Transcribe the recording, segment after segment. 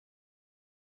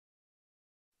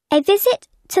A visit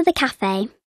to the cafe.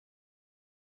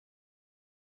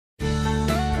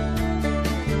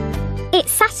 It's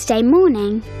Saturday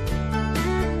morning.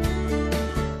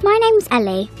 My name's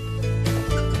Ellie.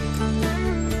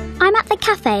 I'm at the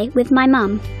cafe with my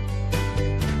mum.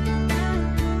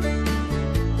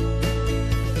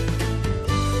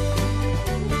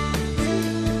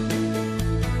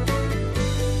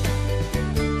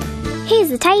 Here's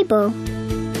the table.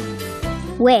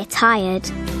 We're tired.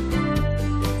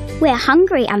 We're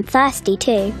hungry and thirsty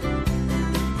too.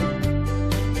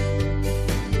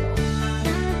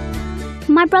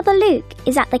 My brother Luke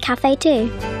is at the cafe too.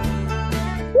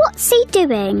 What's he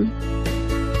doing?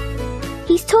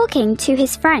 He's talking to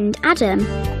his friend Adam.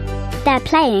 They're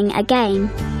playing a game.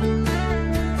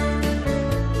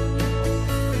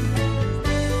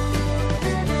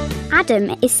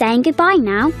 Adam is saying goodbye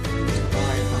now.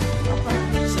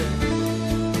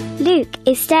 Luke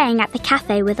is staying at the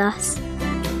cafe with us.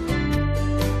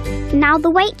 Now the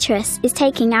waitress is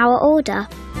taking our order.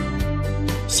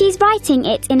 She's writing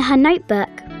it in her notebook.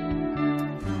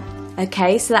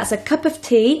 OK, so that's a cup of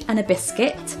tea and a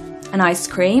biscuit, an ice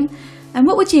cream. And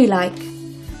what would you like?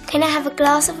 Can I have a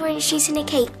glass of orange juice and a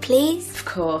cake, please? Of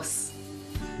course.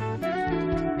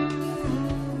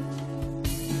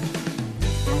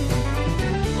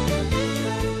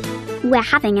 We're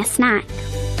having a snack.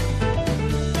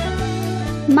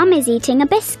 Mum is eating a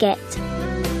biscuit.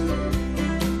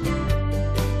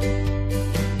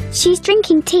 She's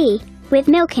drinking tea with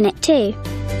milk in it too.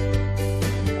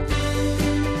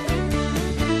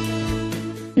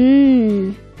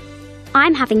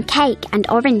 I'm having cake and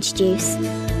orange juice.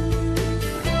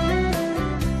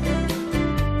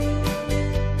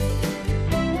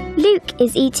 Luke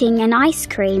is eating an ice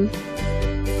cream.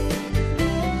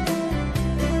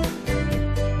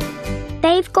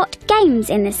 They've got games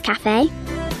in this cafe.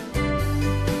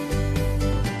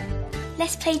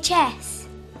 Let's play chess.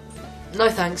 No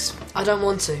thanks, I don't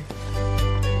want to.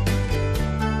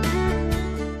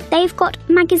 They've got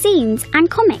magazines and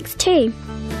comics too.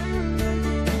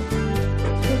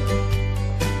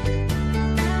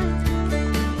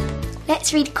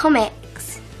 Let's read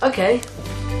comics. Okay.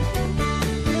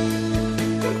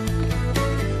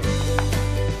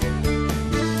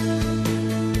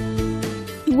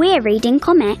 We're reading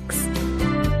comics.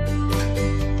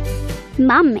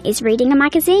 Mum is reading a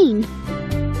magazine.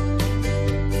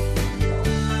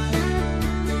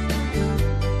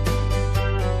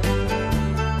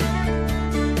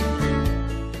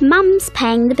 Mum's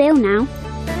paying the bill now.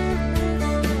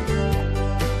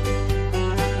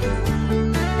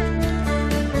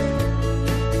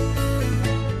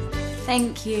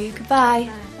 Thank you.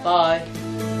 Goodbye. Bye.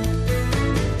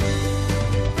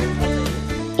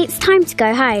 It's time to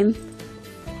go home.